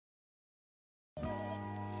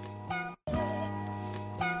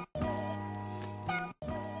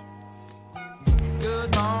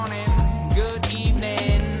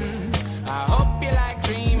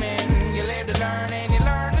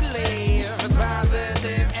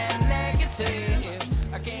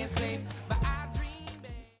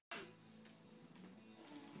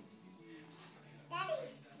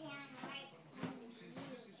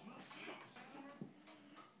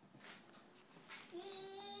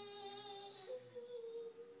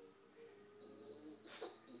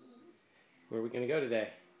Where are we going to go today?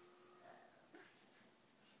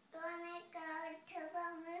 Gonna go to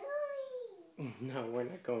the movie. No, we're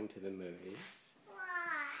not going to the movies. Why?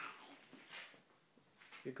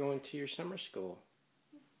 You're going to your summer school.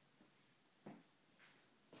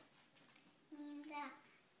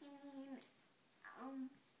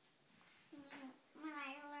 When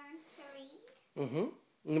I learn to read?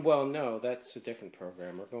 Mm-hmm. Well, no, that's a different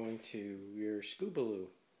program. We're going to your Scoobaloo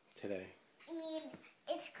today. You mean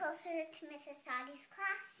it's closer to Mrs. Sadi's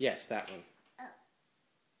class? Yes, that one. Oh.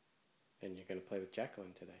 And you're going to play with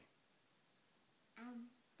Jacqueline today.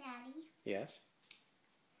 Daddy? Yes?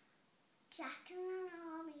 Jacqueline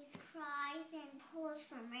always cries and pulls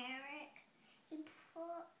from Eric. They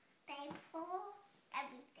pull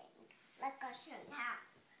everything. Like I'll show you how.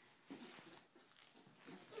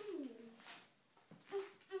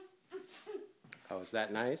 Oh, is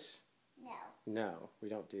that nice? No. No, we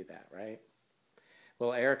don't do that, right?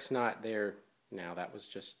 Well, Eric's not there now. That was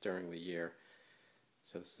just during the year.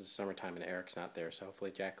 So this is the summertime and Eric's not there. So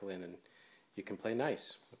hopefully Jacqueline and you can play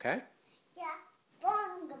nice, okay? Yeah.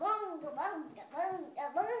 Bunga, bunga, bunga,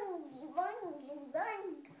 bunga, bunga, bunga,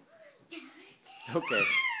 bunga. Okay.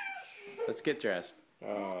 Let's get dressed.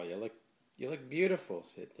 Oh, you look beautiful,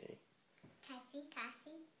 Sydney.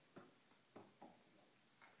 Cassie.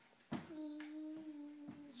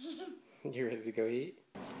 You ready to go eat?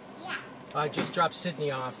 Yeah. I just dropped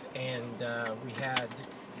Sydney off, and we had,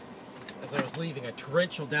 as I was leaving, a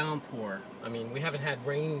torrential downpour. I mean, we haven't had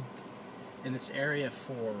rain in this area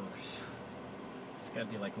for, it's got to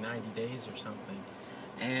be like 90 days or something.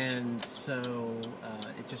 And so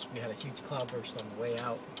we had a huge cloudburst on the way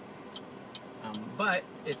out. But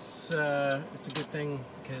it's a good thing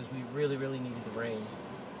because we really, really needed the rain.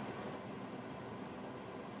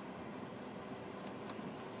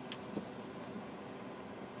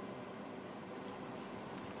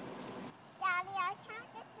 Daddy, I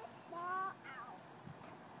can't get this ball out.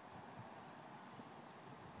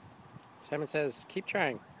 Simon says, keep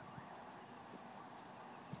trying.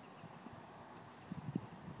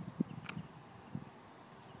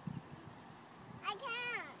 I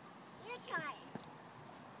can't. You try.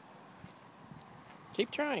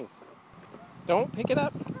 Keep trying. Don't pick it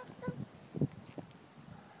up.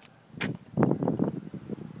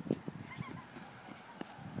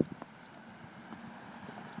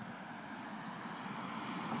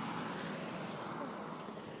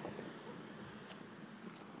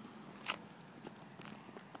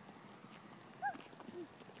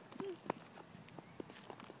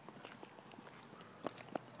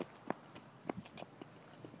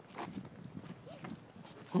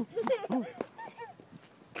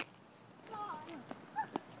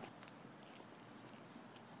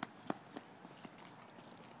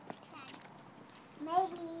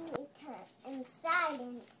 Maybe to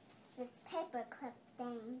silence this paperclip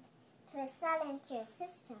thing to silence your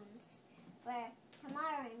systems for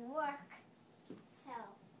tomorrow in work. So,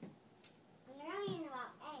 we're learning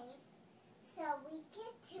about A's. So we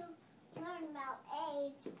get to learn about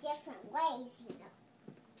A's different ways, you know.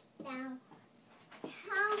 Now,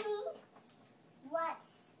 tell me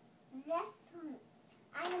what's this one.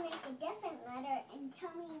 I'm going to make a different letter and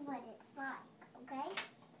tell me what it's like, okay?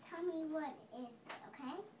 Tell me what is it,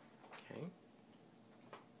 okay? Okay.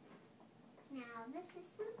 Now, this is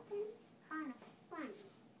something kind of funny.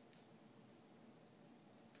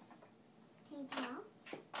 Can you tell?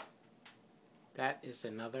 That is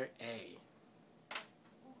another A.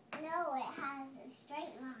 No, it has a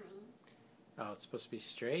straight line. Oh, it's supposed to be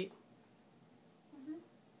straight?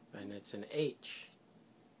 Mm-hmm. And it's an H.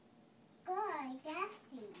 Good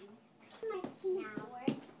guessing. My key now, we're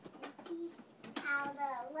going to see how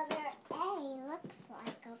the letter A looks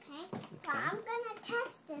like, okay? So I'm going to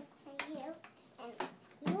test this to you, and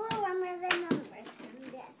you will remember the numbers from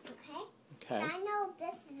this, okay? Okay. I know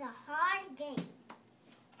this is a hard game.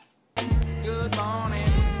 Good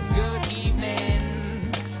morning, good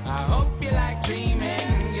evening. I hope you like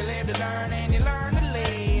dreaming. You live to learn and you learn to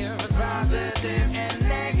live. It's positive and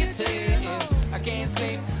negative. I can't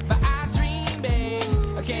sleep, but I dream big.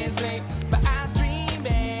 I can't sleep, but I dream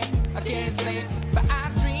big. I can't sleep, but I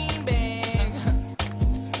dream big.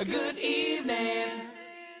 Good evening.